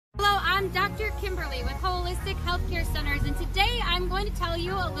I'm Dr. Kimberly with Holistic Healthcare Centers, and today I'm going to tell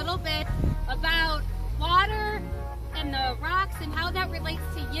you a little bit about water and the rocks and how that relates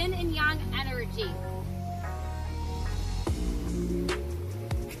to yin and yang energy.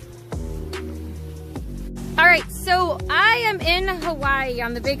 Alright, so I am in Hawaii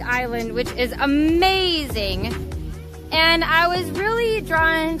on the Big Island, which is amazing. And I was really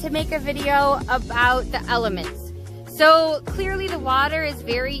drawn to make a video about the elements. So clearly the water is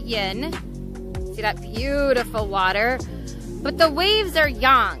very yin. See that beautiful water? But the waves are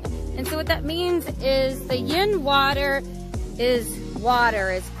yang. And so what that means is the yin water, is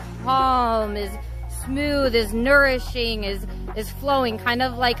calm, is smooth, is nourishing, is flowing, kind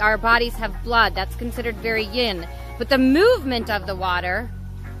of like our bodies have blood. That's considered very yin. But the movement of the water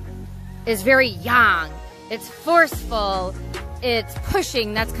is very yang. It's forceful, it's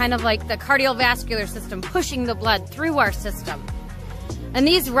pushing. That's kind of like the cardiovascular system, pushing the blood through our system. And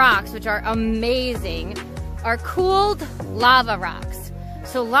these rocks, which are amazing, are cooled lava rocks.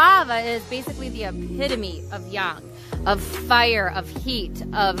 So lava is basically the epitome of yang, of fire, of heat,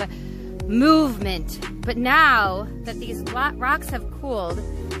 of movement. But now that these rocks have cooled,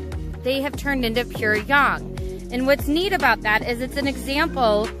 they have turned into pure yang. And what's neat about that is it's an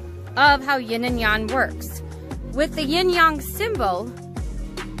example of how yin and yang works. With the yin-yang symbol,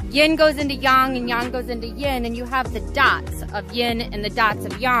 yin goes into yang and yang goes into yin, and you have the dots of yin and the dots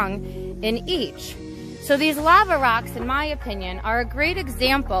of yang in each. So these lava rocks, in my opinion, are a great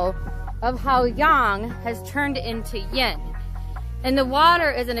example of how yang has turned into yin. And the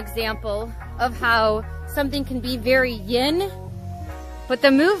water is an example of how something can be very yin, but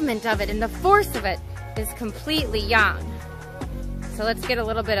the movement of it and the force of it is completely yang. So let's get a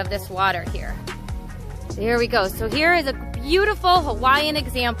little bit of this water here. So here we go. So here is a beautiful Hawaiian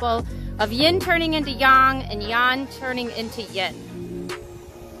example of yin turning into yang and yang turning into yin.